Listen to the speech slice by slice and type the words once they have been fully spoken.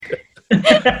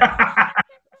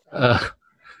Uh,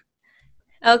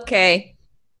 Okay,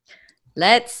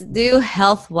 let's do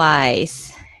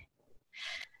health-wise.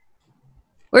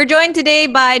 We're joined today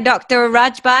by Dr.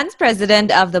 Raj Bans,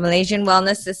 President of the Malaysian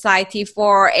Wellness Society,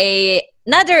 for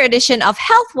another edition of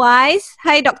Healthwise.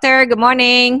 Hi, Doctor. Good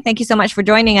morning. Thank you so much for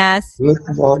joining us. Good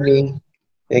morning.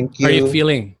 Thank how are you you.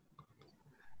 feeling?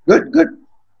 Good, good.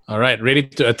 All right, ready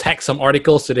to attack some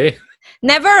articles today?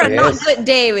 Never a not Yes. good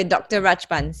day with Dr. Raj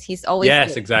Bans. He's always Yes,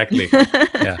 good. exactly.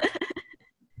 Yeah.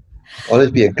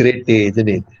 Always be a great day, isn't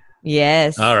it?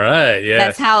 Yes. All right. Yes.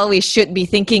 That's how we should be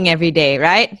thinking every day,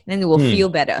 right? Then we'll feel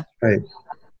better. Right.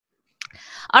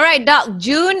 All right, Doc.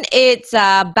 June, it's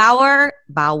Bowel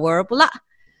pula.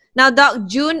 Now, Doc,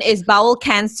 June is Bowel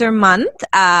Cancer Month.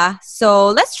 So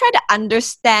let's try to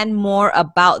understand more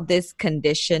about this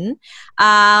condition.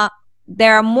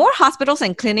 There are more hospitals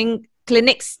and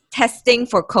clinics testing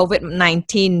for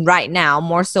COVID-19 right now,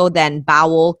 more so than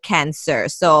bowel cancer.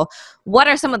 So what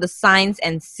are some of the signs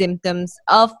and symptoms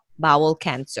of bowel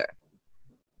cancer?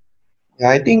 Yeah,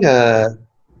 I think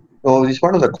it's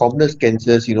one of the commonest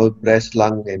cancers, breast,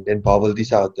 lung, and then bowel.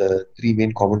 These are the three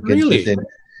main common cancers. Really? And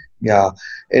yeah,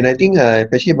 and I think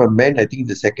especially for men, I think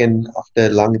the second after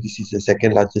lung, this is the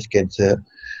second largest cancer.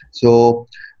 So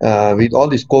with all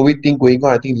this COVID thing going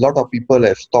on, I think a lot of people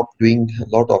have stopped doing a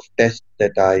lot of tests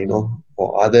that are,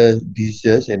 for other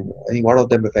diseases. And I think one of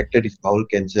them affected is bowel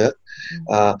cancer.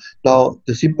 Now,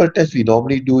 the simple test we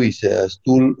normally do is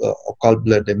stool occult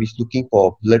blood. That means looking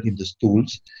for blood in the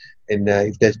stools. And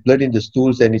if there's blood in the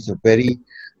stools, then it's a very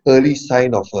early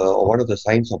sign of or one of the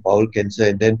signs of bowel cancer.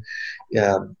 And then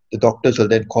the doctors will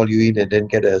then call you in and then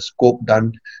get a scope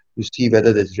done to see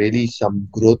whether there's really some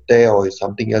growth there or is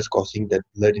something else causing that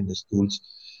blood in the stools.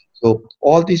 So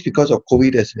all this because of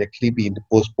COVID has actually been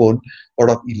postponed. A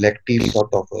lot of elective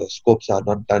sort of scopes are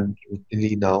not done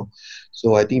routinely now.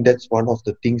 So I think that's one of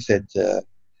the things that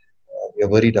we are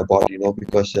worried about,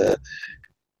 because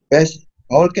best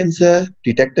bowel cancer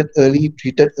detected early,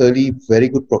 treated early, very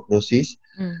good prognosis.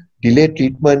 Delayed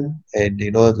treatment, and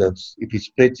if it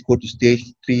spreads, go to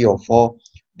stage 3 or 4,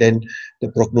 then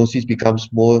the prognosis becomes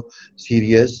more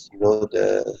serious.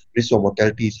 The risk of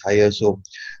mortality is higher. So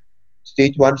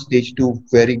stage 1, stage 2,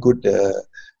 very good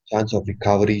chance of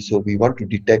recovery. So we want to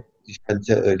detect this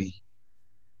cancer early.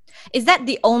 Is that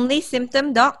the only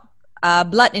symptom, Doc?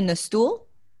 Blood in the stool?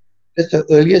 That's the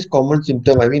earliest common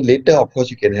symptom. I mean, later, of course,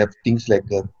 you can have things like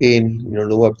pain,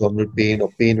 lower abdominal pain or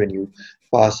pain when you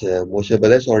pass motion, but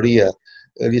that's already a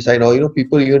early sign. Or,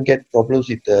 people even get problems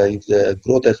with if the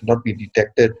growth has not been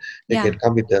detected. They can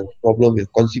come with a problem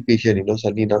with constipation,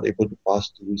 suddenly not able to pass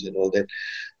stools and all that.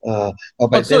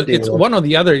 But so then it's one or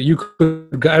the other. You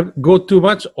could go too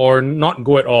much or not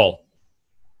go at all.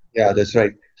 Yeah, that's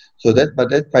right. So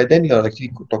by then you're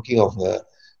actually talking of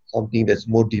something that's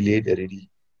more delayed already.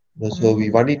 So we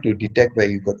wanted to detect where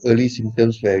you've got early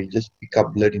symptoms where you just pick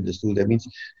up blood in the stool. That means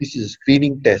this is a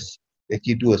screening test. We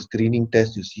actually do a screening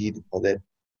test to see for that.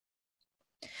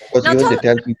 Because Now even they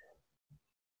tell people.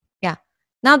 Yeah.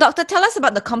 Now, doctor, tell us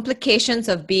about the complications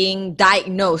of being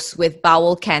diagnosed with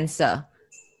bowel cancer.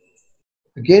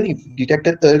 Again, if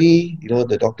detected early,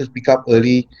 the doctors pick up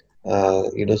early.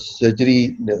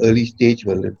 Surgery in the early stage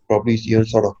will probably even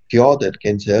sort of cure that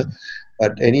cancer.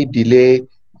 But any delay,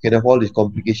 you can have all these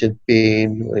complications,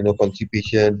 pain,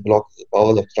 constipation,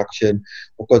 bowel obstruction.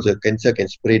 Of course, the cancer can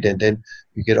spread, and then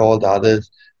you get all the other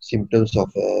symptoms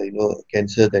of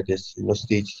cancer that is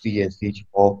stage 3 and stage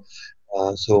 4.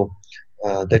 So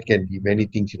that can be many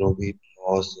things. Weight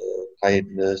loss,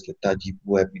 tiredness, lethargy,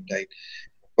 poor appetite.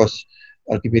 Of course,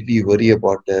 ultimately you worry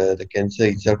about the cancer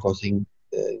itself causing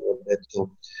that. So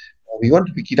we want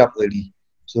to pick it up early.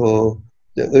 So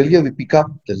the earlier we pick up,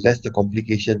 the less the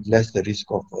complications, less the risk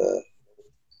of the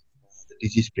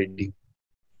disease spreading.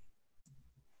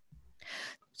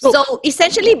 So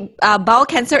essentially, bowel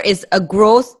cancer is a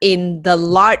growth in the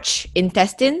large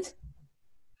intestines?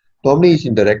 Normally it's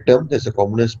in the rectum, that's the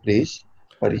commonest place,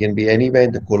 but it can be anywhere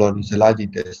in the colon. It's a large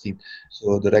intestine.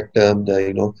 So the rectum,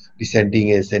 the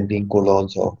descending, ascending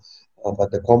colons,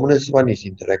 but the commonest one is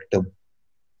in the rectum.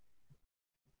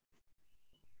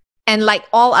 And like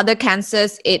all other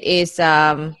cancers, it is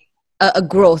a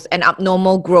growth, an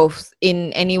abnormal growth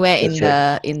in anywhere in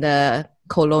the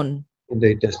colon. In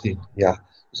the intestine, yeah.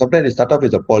 Sometimes they start off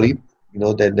with a polyp,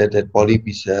 then that polyp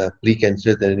is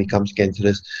precancerous, then it becomes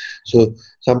cancerous. So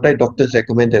sometimes doctors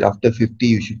recommend that after 50,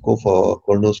 you should go for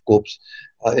colonoscopes,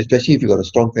 especially if you've got a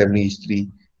strong family history,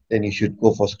 then you should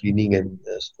go for screening and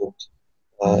scopes.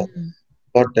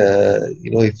 Not,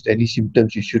 if any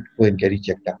symptoms, you should go and get it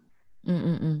checked out.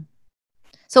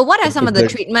 So what are some of the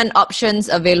blood. treatment options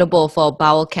available for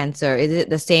bowel cancer? Is it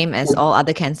the same as all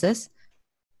other cancers?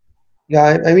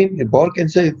 Yeah, I mean, in bowel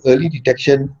cancer, early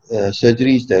detection,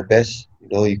 surgery is the best.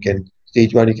 You can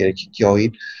stage one, you can actually cure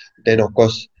it. Then, of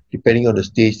course, depending on the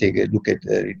stage, they look at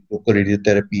local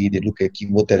radiotherapy, they look at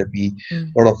chemotherapy.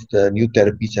 Mm. A lot of the new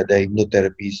therapies are there,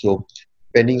 immunotherapy. So,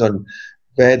 depending on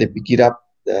where they pick it up,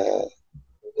 the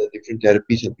different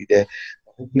therapies will be there.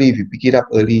 Hopefully, if you pick it up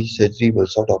early, surgery will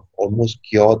sort of almost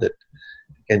cure that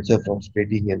cancer from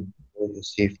spreading and you're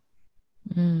safe.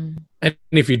 Mm. And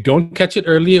if you don't catch it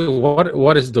early,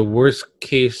 what is the worst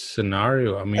case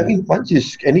scenario? I I mean, mean, once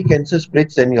any cancer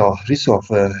spreads, then your risk of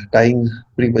dying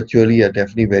prematurely are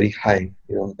definitely very high.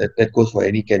 That goes for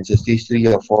any cancer. Stage 3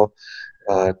 or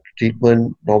 4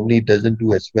 treatment normally doesn't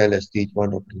do as well as stage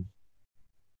 1 or 2.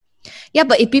 Yeah,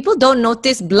 but if people don't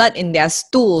notice blood in their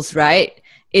stools, right?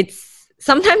 It's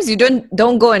sometimes you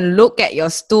don't go and look at your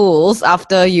stools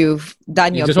after you've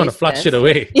done you your just want to flush it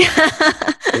away. Yeah.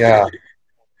 Yeah.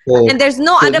 So, And there's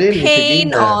no other again, it's pain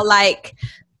again, or like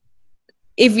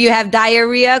if you have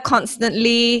diarrhea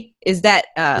constantly, is that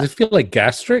Does it feel like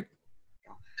gastric?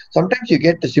 sometimes you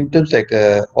get the symptoms like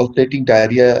alternating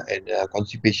diarrhea and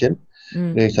constipation.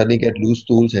 mm, You suddenly get loose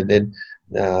stools and then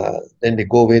they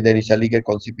go away, then you suddenly get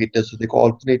constipated. So they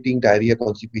call alternating diarrhea,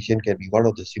 constipation can be one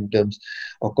of the symptoms.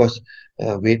 Of course,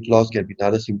 weight loss can be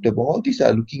another symptom. All these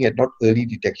are looking at not early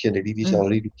detection. These are Mm.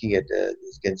 already looking at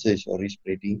this cancer is already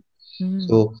spreading. mm.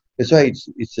 So that's why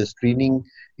it's a screening.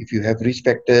 If you have risk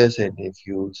factors and if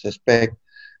you suspect,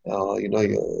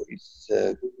 it's good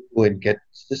to go and get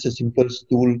just a simple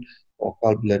stool or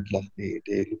blood.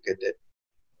 They look at that.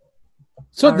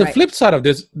 So All the right. flip side of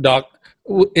this, doc,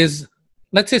 is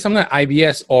let's say something like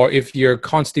IBS, or if you're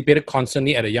constipated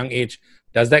constantly at a young age,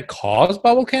 does that cause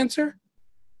bowel cancer?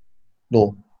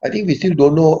 No, I think we still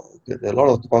don't know a lot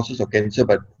of the causes of cancer,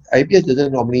 but IBS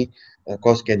doesn't normally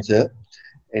cause cancer,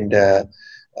 and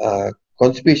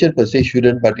constipation per se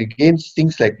shouldn't. But again,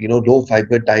 things like low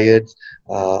fiber diets,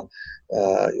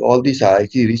 all these are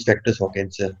actually risk factors for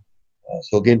cancer.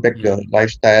 So again, back to your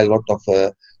lifestyle, lot of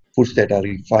foods that are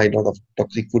refined, lot of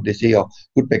toxic food. They say your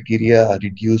good bacteria are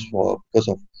reduced because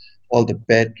of all the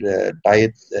bad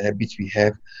diet habits we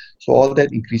have. So all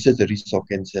that increases the risk of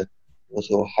cancer.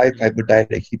 Also, high fiber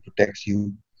diet actually protects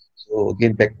you. So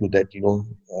again, back to that,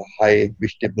 high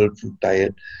vegetable fruit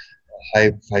diet,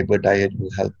 high fiber diet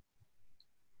will help.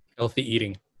 Healthy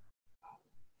eating.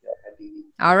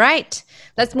 All right.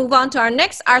 Let's move on to our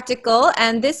next article.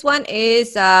 And this one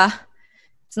is,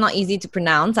 it's not easy to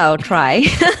pronounce. I'll try.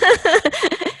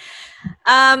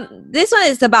 This one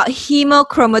is about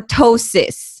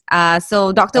hemochromatosis.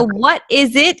 So, doctor, what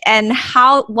is it and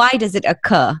why does it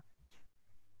occur?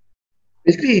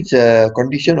 Basically, it's a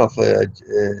condition of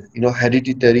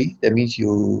hereditary. That means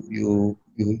you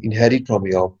inherit from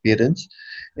your parents,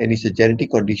 and it's a genetic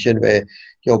condition where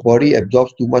your body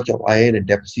absorbs too much of iron and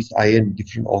deposits iron in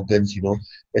different organs.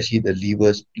 Especially the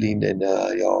liver, spleen, and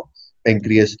your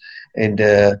pancreas, and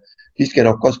this can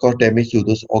of course cause damage to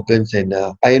those organs and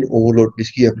iron overload.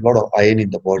 Basically, you have a lot of iron in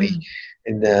the body,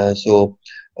 and so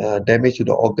damage to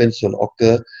the organs will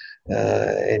occur.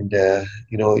 And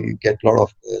you get a lot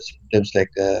of symptoms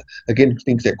like again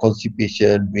things like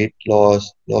constipation, weight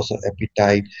loss of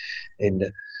appetite,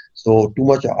 and so too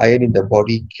much iron in the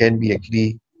body can be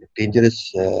actually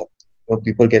dangerous.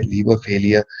 People get liver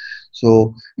failure,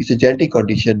 so it's a genetic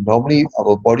condition. Normally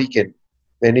our body can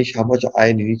manage how much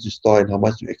iron you need to store and how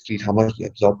much to excrete, how much to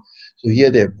absorb. So here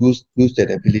they have lose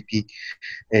that ability,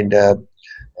 and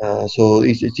so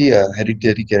it's actually a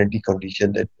hereditary genetic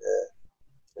condition that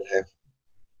have.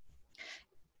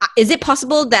 Is it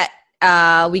possible that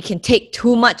we can take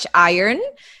too much iron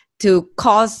to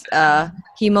cause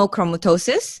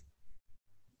hemochromatosis?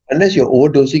 Unless you're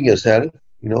overdosing yourself,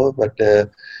 but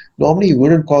normally you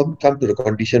wouldn't come to the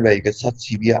condition where you get such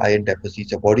severe iron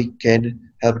deficits. Your body can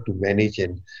help to manage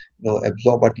and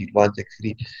absorb what it wants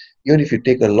actually. Even if you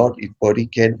take a lot, your body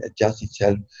can adjust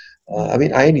itself. I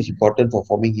mean, iron is important for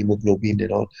forming hemoglobin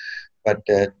and all, but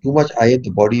too much iron,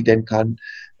 the body then can't,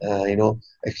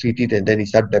 excrete it, and then it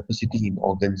starts depositing in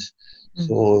organs.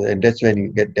 So, and that's when you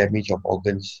get damage of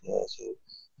organs. So,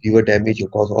 liver damage will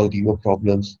cause all liver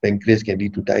problems. Pancreas can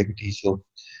lead to diabetes. So,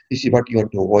 this is what you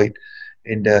want to avoid.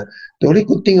 And the only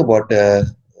good thing about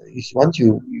is once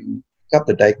you pick up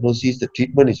the diagnosis, the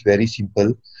treatment is very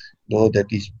simple. That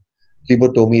is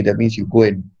phlebotomy. That means you go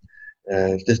and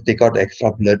just take out the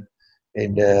extra blood,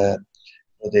 and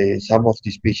some of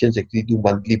these patients actually do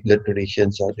monthly blood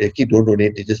donations, or they actually don't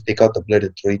donate. They just take out the blood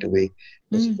and throw it away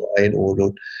because of iron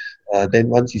overload. Then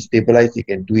once you stabilize, they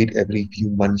can do it every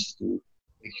few months to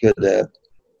make sure the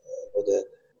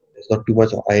there's not too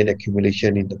much of iron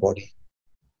accumulation in the body.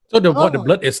 So the Oh.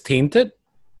 blood is tainted?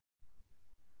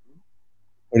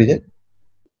 What is it?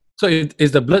 So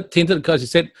is the blood tainted because you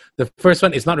said the first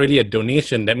one is not really a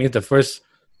donation? That means the first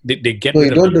they get No,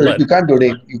 rid you of don't. the blood. You can't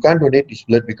donate. You can't donate this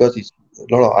blood because it's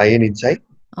a lot of iron inside.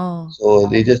 Oh. So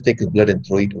they just take the blood and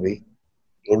throw it away.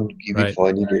 Don't give it Right. for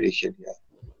any donation. Yeah.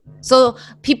 So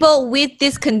people with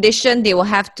this condition, they will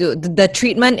have to, the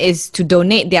treatment is to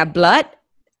donate their blood.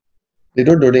 They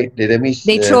don't donate. That means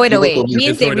They throw it away. phlebotomy,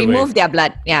 Means They they throw it away. remove their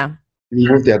blood. Yeah.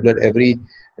 remove their blood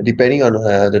depending on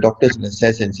the doctors will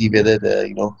assess and see whether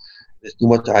there's too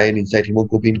much iron inside,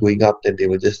 hemoglobin going up, then they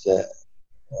will just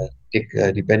take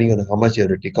depending on how much you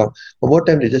have to take out. But more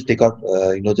time they just take out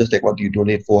just like what you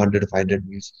donate 400 or 500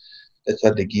 mils. That's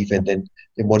what they give, and then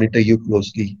they monitor you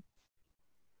closely.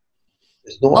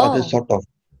 There's no other Oh. sort of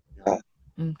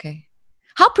Okay.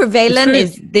 How prevalent very-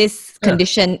 is this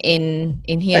condition in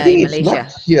here I think in it's Malaysia?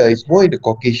 not here. It's more in the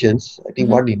Caucasians. I think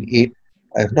Mhm. 1 in 8.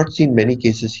 I have not seen many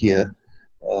cases here.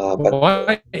 But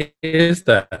Why is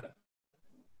that?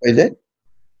 is it?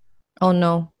 Oh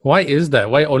no. Why is that?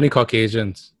 Why only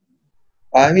Caucasians?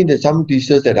 I mean, there's some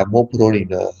diseases that are more prone in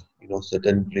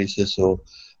certain places. So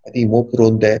I think more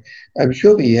prone there. I'm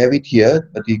sure we have it here,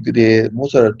 but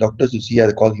most of the doctors you see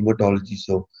are called hematologists,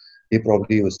 so they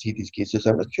probably will see these cases.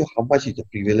 I'm not sure how much is the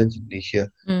prevalence in Asia,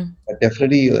 Mm. but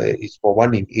definitely it's for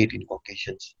 1 in 8 in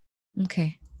Caucasians.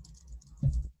 Okay.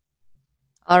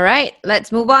 All right,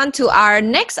 let's move on to our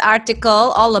next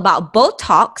article all about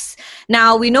Botox.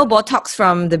 Now, we know Botox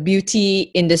from the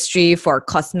beauty industry for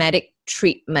cosmetic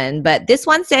treatment, but this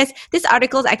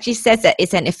article actually says that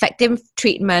it's an effective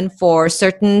treatment for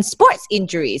certain sports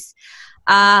injuries.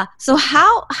 So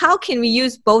how can we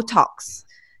use Botox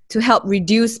to help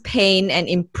reduce pain and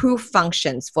improve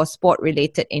functions for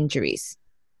sport-related injuries?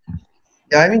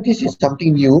 Yeah, I mean, this is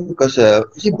something new because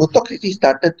Botox actually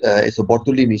started as a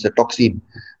botulinum, it's a toxin,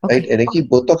 right? Okay. And actually,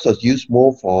 Botox was used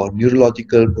more for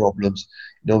neurological problems.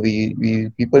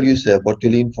 People use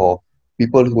botulinum for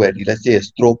people who had, let's say, a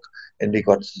stroke and they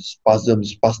got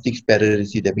spastic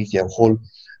paralysis. That means their whole,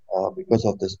 because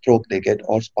of the stroke, they get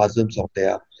all spasms of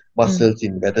their muscles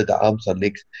in whether the arms or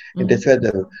legs, and that's where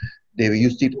they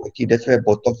used it. Actually, that's where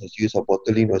Botox was used, or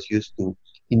botulinum was used to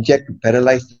inject to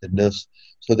paralyze the nerves.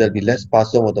 So there'll be less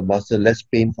spasm of the muscle, less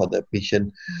pain for the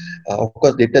patient. Of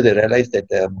course, later they realized that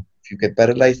if you can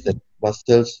paralyze the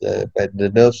muscles,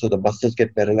 the nerves, so the muscles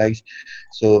get paralyzed,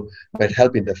 so it might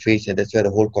help in the face, and that's where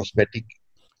the whole cosmetic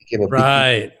became a big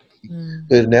Right. thing.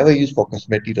 So it's never used for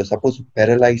cosmetic. It's supposed to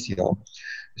paralyze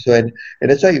So and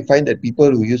that's why you find that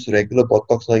people who use regular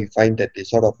Botox now, you find that they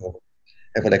sort of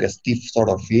have like a stiff sort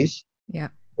of face. Yeah.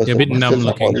 Because They're a the bit numb muscles are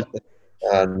looking.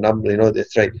 always numb.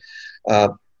 That's right.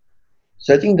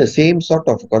 So I think the same sort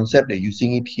of concept, they're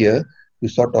using it here to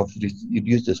sort of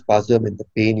reduce the spasm and the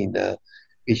pain in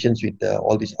patients with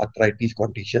all these arthritis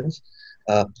conditions.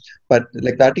 But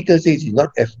like the article says, it's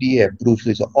not FDA approved, so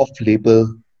it's an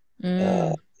off-label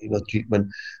treatment.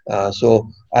 So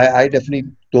I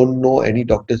definitely don't know any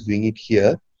doctors doing it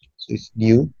here. So it's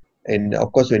new. And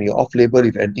of course, when you're off-label,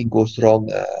 if anything goes wrong,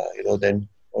 then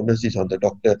onus is on the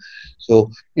doctor. So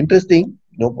interesting.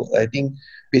 I think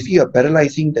basically you're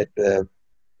paralyzing that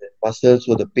muscle,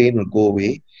 so the pain will go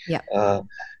away. Yeah.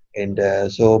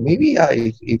 So maybe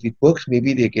if it works,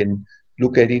 maybe they can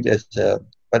look at it as.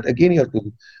 But again, you have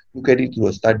to look at it through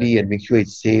a study and make sure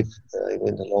it's safe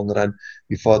in the long run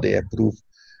before they approve.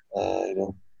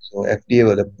 So FDA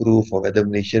will approve, or whether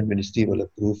Malaysian Ministry will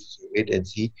approve. So wait and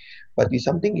see. But it's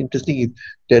something interesting. If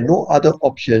there are no other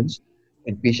options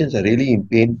and patients are really in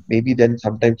pain, maybe then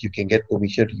sometimes you can get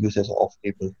permission to use as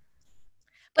off-label.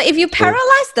 But if you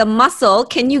paralyze the muscle,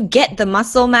 can you get the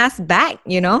muscle mass back,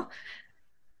 Yeah,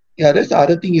 that's the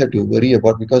other thing you have to worry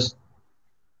about, because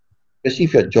especially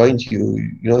if your joints, if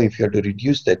you have to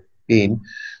reduce that pain.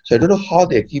 So I don't know how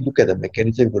they actually look at the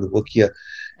mechanism going to work here.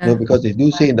 Because they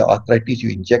do say in the arthritis you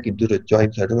inject into the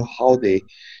joints. I don't know how they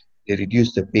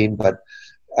reduce the pain, but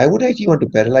I would actually want to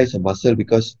paralyze the muscle,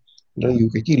 because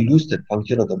you actually lose the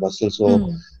function of the muscle.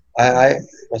 So I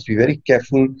must be very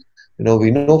careful.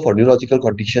 We know for neurological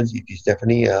conditions it is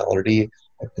definitely already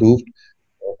approved.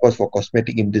 Of course, for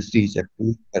cosmetic industry it's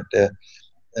approved, but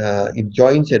in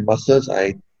joints and muscles,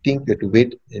 I think we have to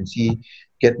wait and see,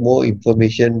 get more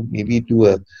information, maybe do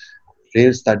a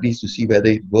real studies to see whether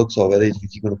it works or whether it's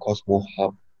going to cause more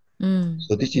harm.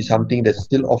 So this is something that's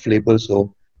still off-label.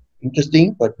 So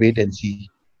interesting, but wait and see.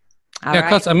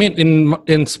 Because I mean,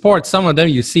 in sports, some of them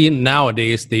you see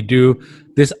nowadays they do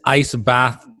this ice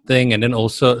bath thing, and then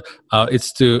also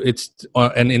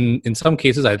and in some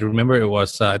cases I remember it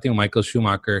was I think Michael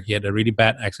Schumacher, he had a really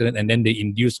bad accident and then they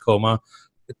induced coma,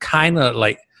 kind of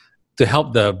like to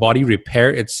help the body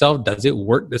repair itself. Does it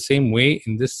work the same way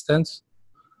in this sense?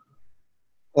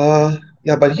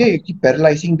 Yeah, but here you keep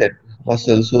paralyzing that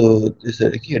muscle, so it's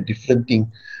actually a different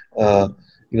thing. So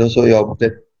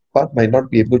that part might not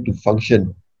be able to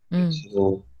function.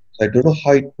 So I don't know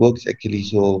how it works actually.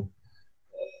 So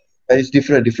it's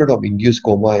different of induced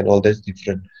coma and all. That's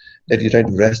different. That you try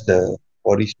to rest the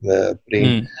body's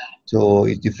brain. So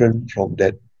it's different from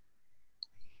that.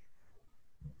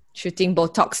 Shooting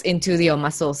Botox into your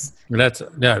muscles.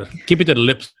 Keep it to the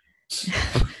lips.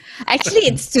 Actually,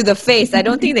 it's to the face. I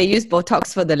don't think they use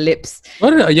Botox for the lips.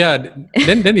 Then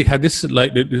they have this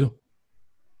like they look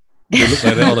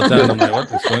like that all the time. I'm like,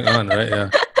 what is going on, right? Yeah.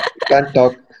 You can't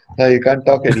talk. You can't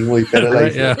talk anymore. You're paralyzed.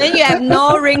 Right, yeah. Then you have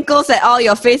no wrinkles at all.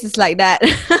 Your face is like that.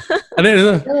 And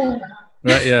then,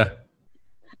 right, yeah.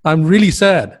 I'm really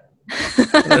sad.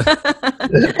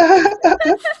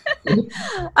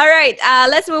 All right,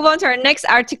 let's move on to our next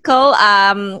article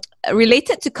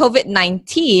related to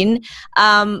COVID-19.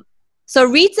 So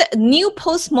new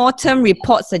post-mortem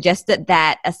report suggested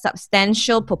that a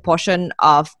substantial proportion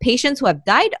of patients who have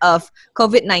died of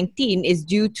COVID-19 is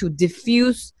due to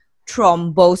diffuse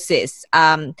thrombosis,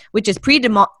 which is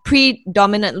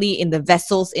predominantly in the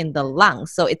vessels in the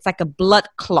lungs. So it's like a blood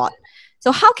clot.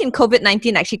 So how can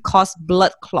COVID-19 actually cause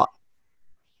blood clot?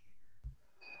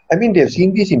 I mean, they've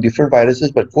seen this in different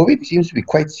viruses, but COVID seems to be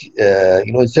quite,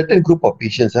 a certain group of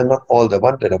patients, and not all, the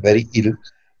ones that are very ill,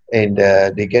 and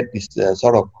they get this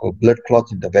sort of blood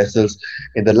clots in the vessels.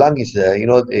 And the lung is, you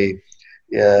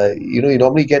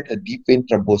normally get a deep vein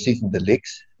thrombosis in the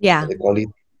legs. Yeah. They call it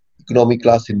economic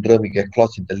class syndrome. You get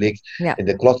clots in the legs, and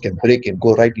the clots can break and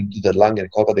go right into the lung, and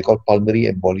what they call pulmonary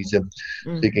embolism.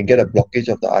 So you can get a blockage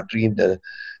of the artery in the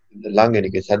lung, and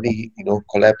you can suddenly,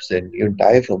 collapse and even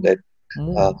die from that.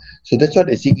 So that's what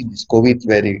I see in this COVID,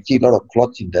 where you see a lot of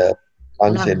clots in the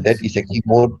lungs, and that is actually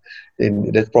more,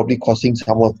 and that's probably causing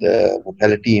some of the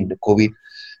mortality in the COVID.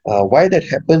 Why that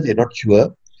happens, they're not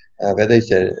sure. Whether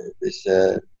it's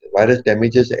virus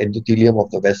damages the endothelium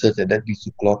of the vessels and that leads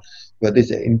to clot, whether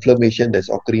it's an inflammation that's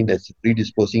occurring that's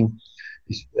predisposing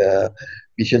these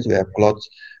patients who have clots,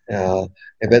 and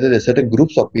whether there's certain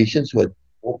groups of patients who are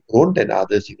more prone than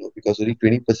others, because only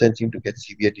 20% seem to get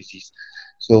severe disease.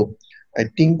 So I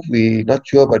think we're not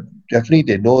sure, but definitely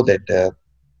they know that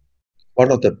one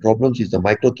of the problems is the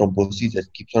microthrombosis that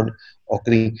keeps on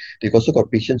occurring. They've also got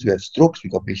patients who have strokes.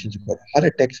 We've got patients who got heart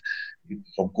attacks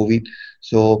from COVID.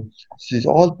 So this is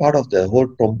all part of the whole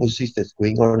thrombosis that's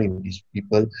going on in these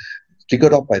people,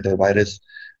 triggered off by the virus,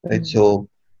 right? So,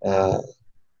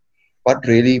 but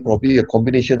really probably a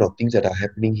combination of things that are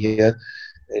happening here,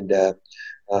 and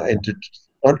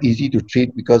not easy to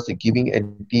treat because they're giving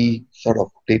platelets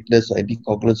or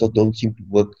anticoagulants that don't seem to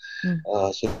work.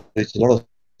 So there's a lot of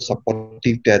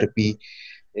supportive therapy,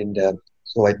 and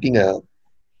so I think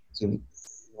so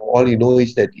all you know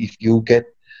is that if you get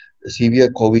severe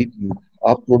COVID, you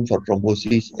are prone for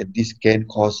thrombosis, and this can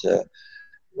cause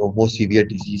more severe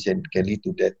disease and can lead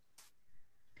to death.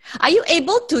 Are you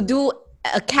able to do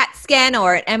a CAT scan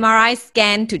or an MRI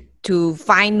scan to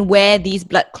find where these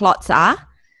blood clots are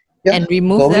and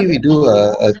remove them? Normally we do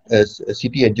a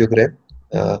CT angiogram.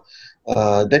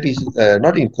 That is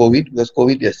not in COVID, because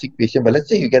COVID is a sick patient. But let's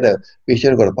say you get a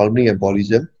patient who got a pulmonary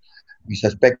embolism. We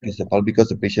suspect it's a pulmonary because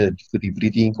the patient has difficulty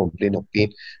breathing, complain of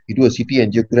pain. We do a CT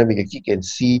angiogram. We actually can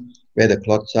see where the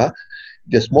clots are.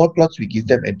 The small clots, we give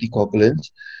them anticoagulants.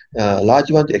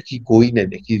 Large ones actually go in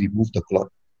and actually remove the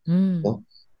clot.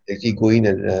 Actually go in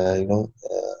and remove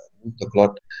the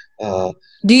clot.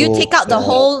 Do you take out the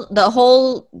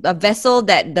whole vessel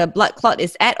that the blood clot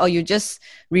is at, or you just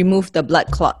remove the blood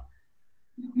clot?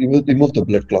 Remove the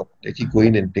blood clot. Actually go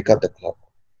in and take out the clot.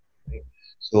 Right?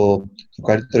 So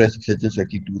cardiothoracic surgeons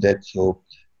actually do that. So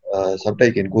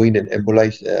sometimes you can go in and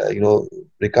embolize,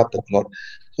 break up the clot.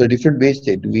 So different ways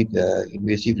they do it.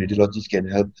 Invasive radiologists can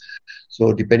help.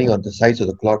 So depending on the size of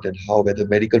the clot and whether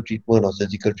medical treatment or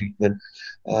surgical treatment,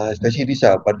 especially these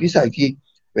are actually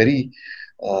very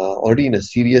already in a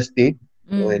serious state,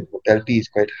 and mortality is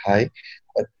quite high.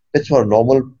 But that's for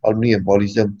normal pulmonary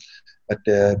embolism.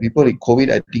 But people with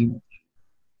COVID, I think,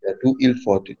 they're too ill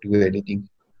to do anything.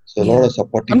 So a lot of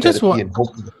supportive therapy and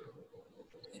hope.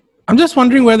 I'm just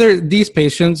wondering whether these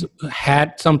patients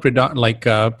had some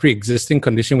pre-existing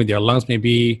condition with their lungs,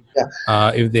 maybe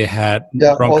if they had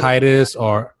bronchitis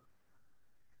or...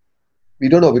 We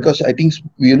don't know, because I think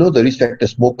the risk factor,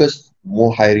 smokers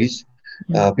more high risk,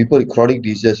 People with chronic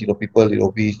diseases, people with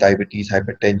obese, diabetes,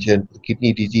 hypertension,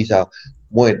 kidney disease are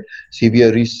more at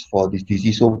severe risk for this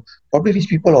disease. So probably these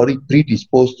people are already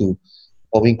predisposed to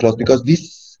forming clots because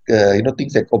these,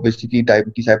 things like obesity,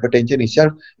 diabetes, hypertension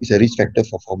itself is a risk factor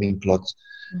for forming clots.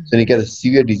 So you get a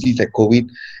severe disease like COVID,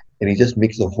 and it just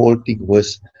makes the whole thing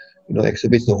worse,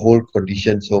 exacerbates the whole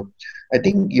condition. So I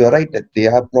think you're right that they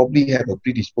are probably have a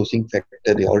predisposing factor.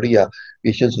 They already are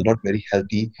patients who are not very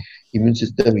healthy, immune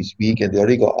system is weak, and they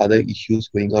already got other issues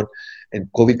going on. And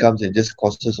COVID comes and just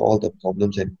causes all the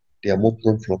problems, and they are more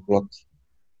prone for clots.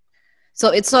 So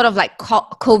it's sort of like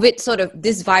COVID,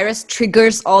 this virus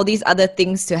triggers all these other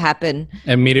things to happen.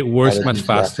 And made it worse much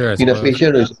faster. In a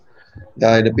patient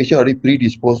and the patient already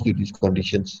predisposed to these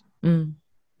conditions.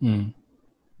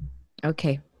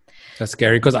 Okay. That's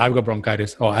scary because I've got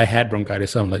bronchitis. Oh, I had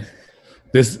bronchitis. So I'm like,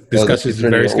 this discussion is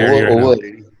very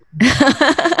scary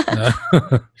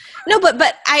No,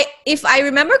 but if I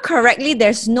remember correctly,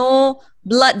 there's no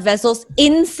blood vessels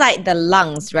inside the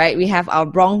lungs, right? We have our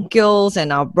bronchioles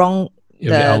and our the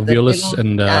alveolus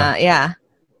and yeah.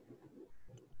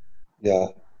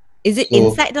 Is it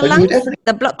inside the lungs?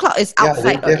 The blood clot is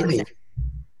outside or inside?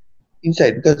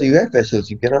 Inside, because you have vessels.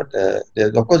 You cannot.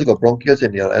 Of course, you got bronchioles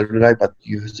and your alveoli, but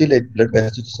you still need blood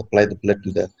vessels to supply the blood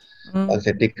to the lungs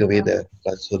and take away the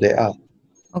blood. So they are.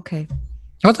 Okay.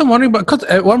 What I'm wondering about, because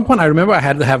at one point I remember I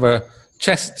had to have a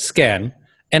chest scan,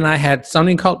 and I had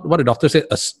something called, what the doctor said,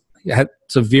 I had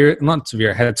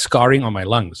had scarring on my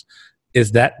lungs.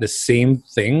 Is that the same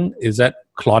thing? Is that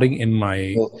clotting in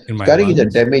my scarring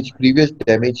lungs? Is a previous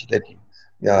damage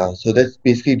so that's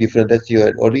basically different. That's you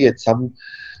had already had some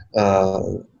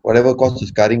whatever caused the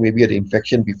scarring, maybe an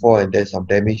infection before, and there's some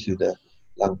damage to the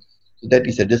lung. So that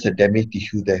is just a damaged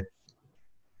tissue there.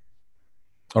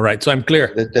 All right, so I'm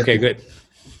clear. Okay, good.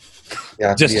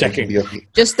 Yeah, just checking. Okay.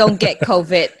 Just don't get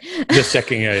COVID. Just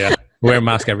checking. Yeah. Wear a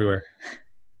mask everywhere.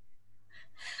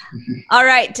 All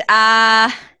right.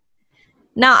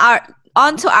 Now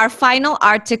on to our final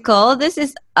article. This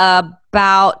is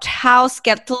about how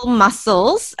skeletal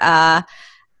muscles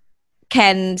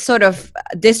can sort of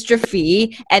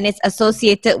dystrophy, and it's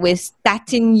associated with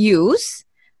statin use.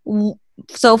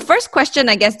 So first question,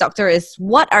 I guess, doctor, is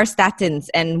what are statins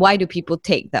and why do people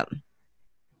take them?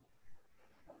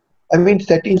 I mean,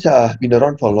 statins have been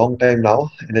around for a long time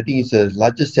now, and I think it's the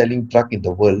largest selling drug in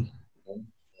the world.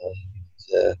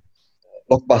 It's a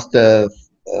blockbuster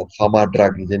pharma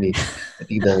drug, isn't it? I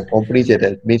think the companies that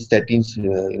have made statins,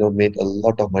 made a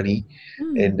lot of money,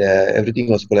 and everything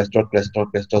was cholesterol.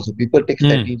 So people take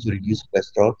statins to reduce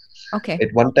cholesterol. Okay.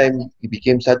 At one time, it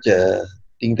became such a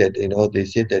thing that they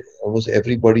said that almost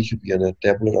everybody should be on a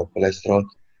tablet of cholesterol.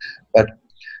 But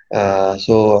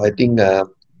so I think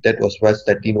that was what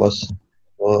statin was.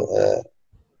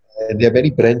 And there are many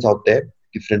brands out there,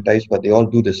 different types, but they all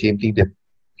do the same thing. They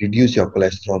reduce your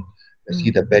cholesterol,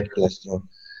 see the bad cholesterol.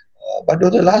 But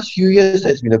over the last few years,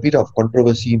 there's been a bit of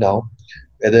controversy now,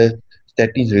 whether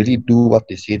statins really do what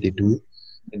they say they do,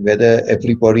 and whether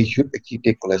everybody should actually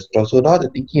take cholesterol. So now the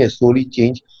thinking has slowly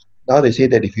changed. Now they say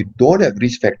that if you don't have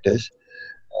risk factors,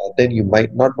 then you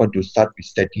might not want to start with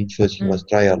statins first. You must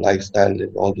try your lifestyle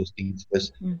and all those things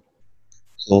first.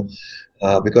 So,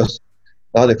 because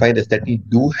now they find that statins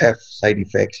do have side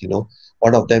effects.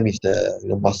 One of them is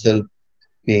the muscle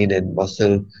pain and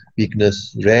muscle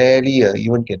weakness. Rarely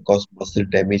even can cause muscle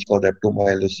damage called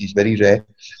rhabdomyolysis. Very rare.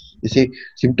 They say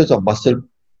symptoms of muscle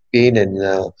pain and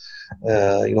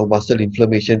muscle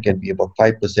inflammation can be about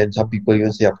 5%. Some people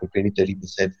even say up to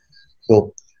 20-30%.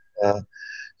 So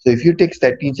if you take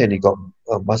statins and you got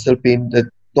muscle pain,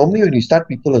 normally when you start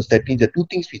people on statins, the two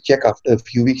things we check after a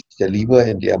few weeks is their liver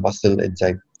and their muscle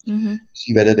enzyme.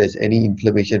 See whether there's any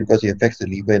inflammation, because it affects the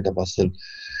liver and the muscle.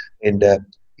 And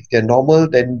if they're normal,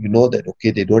 then you know that, okay,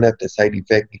 they don't have the side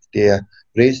effect. If they are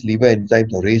raised liver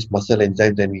enzymes or raised muscle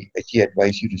enzymes, then we actually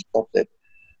advise you to stop that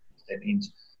statins,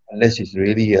 unless it's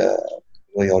really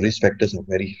your risk factors are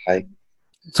very high.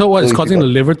 So what is causing the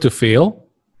liver to fail?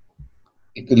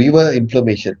 It's liver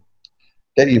inflammation.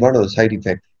 That is one of the side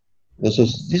effects. So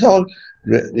these are all,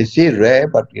 they say rare,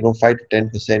 but 5 to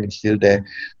 10% is still there.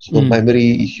 So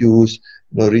memory issues,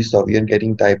 risk of even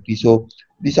getting diabetes. So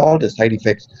these are all the side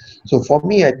effects. So for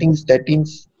me, I think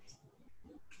statins,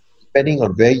 depending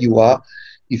on where you are,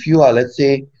 if you are, let's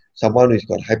say, someone who's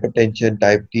got hypertension,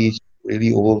 diabetes,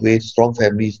 really overweight, strong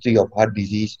family history of heart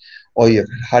disease, or you have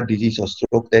heart disease or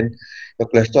stroke, then your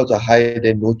cholesterols are high,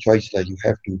 then no choice, you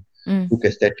have to look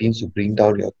at statins to bring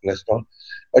down your cholesterol.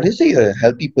 But let's say you're a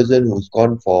healthy person who's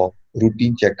gone for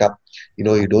routine checkup,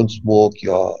 you don't smoke,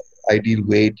 your ideal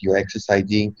weight, you're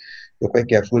exercising, you're quite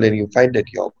careful and you find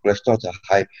that your cholesterols are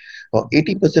high. Now,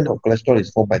 80% of cholesterol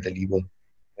is formed by the liver,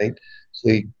 right? So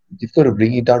it's difficult to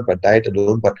bring it down by diet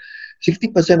alone, but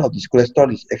 60% of this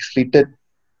cholesterol is excreted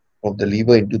from the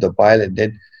liver into the bile and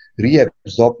then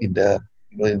reabsorbed in the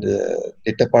in the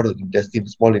later part of the intestine,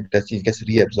 small intestine, it gets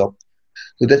reabsorbed.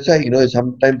 So that's why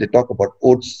sometimes they talk about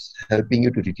oats helping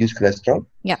you to reduce cholesterol.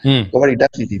 Yeah. So what it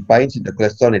does is it binds in the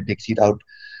cholesterol and takes it out.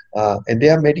 And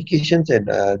there are medications and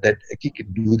that actually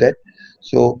can do that.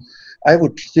 So I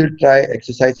would still try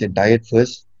exercise and diet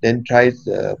first, then try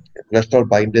the cholesterol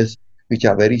binders, which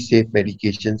are very safe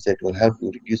medications that will help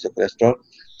to reduce the cholesterol.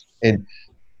 And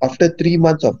after 3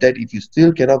 months of that, if you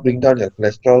still cannot bring down your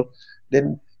cholesterol,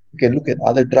 then you can look at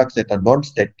other drugs that are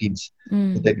non-statins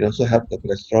that can also help the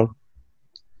cholesterol.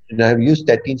 And I've used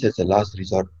statins as a last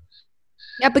resort.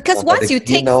 Yeah, because once you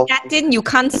take statin, you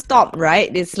can't stop,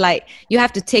 right? It's like you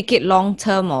have to take it long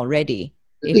term already.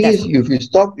 The thing is, if you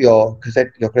stop, your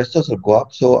cholesterol will go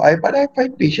up. But I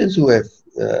find patients who have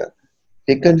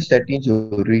taken statins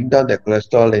to bring down their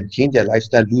cholesterol and change their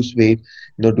lifestyle, lose weight,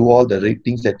 do all the right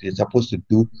things that they're supposed to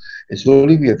do, and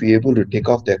slowly we will be able to take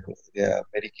off their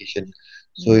medication.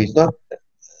 So it's not,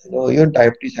 even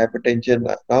diabetes,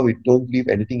 hypertension, now we don't believe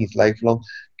anything is lifelong,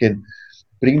 can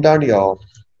bring down your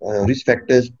risk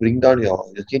factors,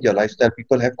 change your lifestyle.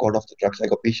 People have gone off the drugs. I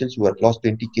got patients who have lost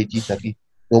 20 kg suddenly,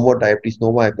 no more diabetes,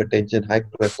 no more hypertension, high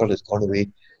cholesterol has gone away.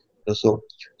 So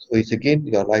it's again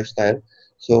your lifestyle.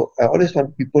 So I always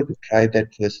want people to try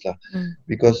that first,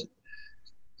 because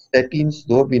statins,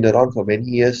 though have been around for many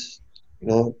years,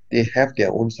 they have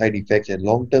their own side effects and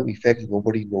long-term effects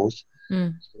nobody knows.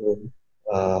 So,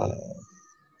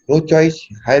 no choice,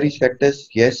 high risk factors,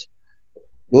 yes.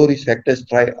 Low risk factors,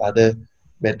 try other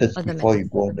methods before you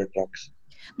go on the drugs.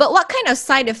 But what kind of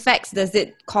side effects does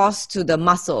it cause to the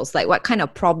muscles? Like what kind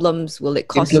of problems will it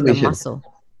cause to the muscle?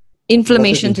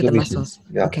 Inflammation to the muscles.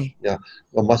 Yeah. Okay. Yeah.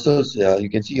 Your muscles, you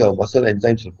can see your muscle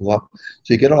enzymes will go up.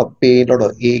 So you get a lot of pain, a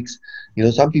lot of aches.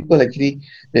 Some people actually,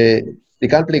 they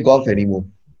can't play golf anymore,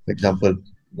 for example,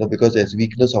 because there's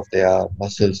weakness of their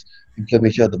muscles,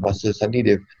 inflammation of the muscles. Suddenly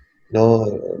they've,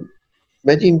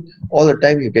 imagine all the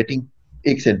time you're getting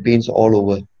aches and pains all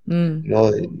over.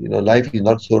 Life is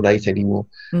not so nice anymore.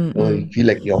 You feel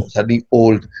like you're suddenly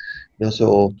old.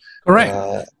 So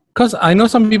correct. Because I know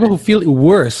some people who feel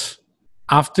worse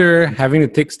after having to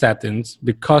take statins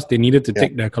because they needed to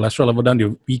take their cholesterol level down.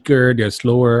 They're weaker, they're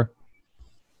slower.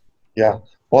 Yeah,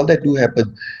 all that do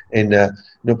happen. And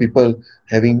people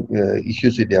having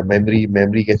issues with their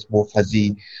memory gets more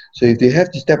fuzzy. So if they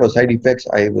have this type of side effects,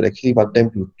 I would actually want them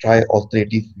to try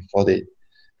alternatives before they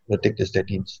take the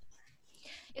statins.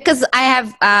 Because I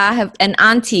have an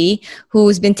auntie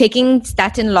who's been taking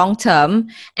statin long term,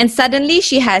 and suddenly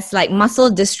she has like muscle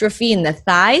dystrophy in the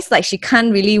thighs, like she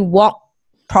can't really walk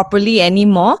properly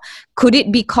anymore. Could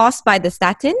it be caused by the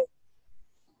statin?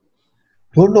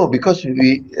 Don't know, because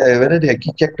whether they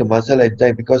check the muscle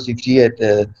enzyme, because if she had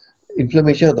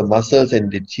inflammation of the muscles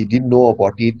and she didn't know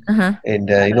about it,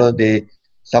 and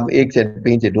some aches and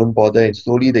pains, they don't bother, and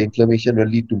slowly the inflammation will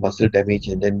lead to muscle damage,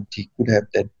 and then she could have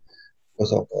that.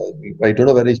 I don't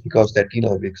know whether it's because statin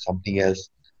or it's something else,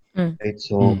 right?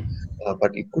 So,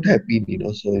 but it could have been,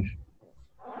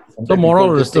 So,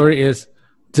 moral of the story is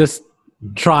just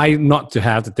try not to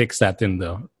have to take statin,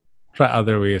 though. Try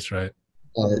other ways, right?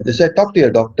 So, talk to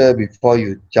your doctor before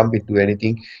you jump into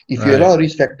anything. If you have a lot of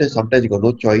risk factors, sometimes you got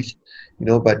no choice,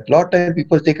 But a lot of times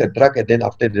people take a drug and then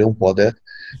after they don't bother,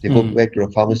 they go back to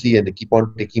a pharmacy and they keep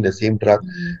on taking the same drug.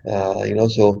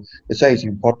 So that's why it's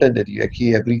important that you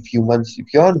actually every few months,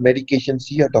 if you're on medication,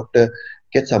 see your doctor,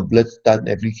 get some bloods done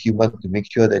every few months to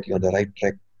make sure that you're on the right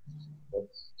track.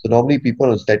 So normally people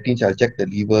on statins, I'll check the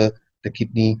liver, the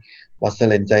kidney, muscle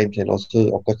enzymes, and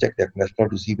also of course check their cholesterol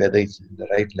to see whether it's in the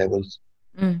right levels.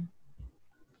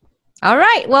 All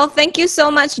right. Well, thank you so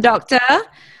much, doctor,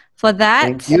 for that.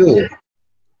 Thank you.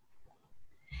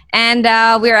 And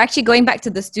we're actually going back to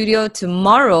the studio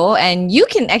tomorrow, and you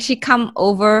can actually come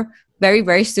over very,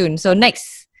 very soon. So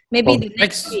next week, we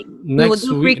will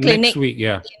do free clinic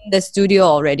in the studio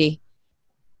already.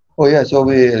 Oh yeah, so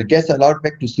we guests allowed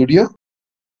back to studio?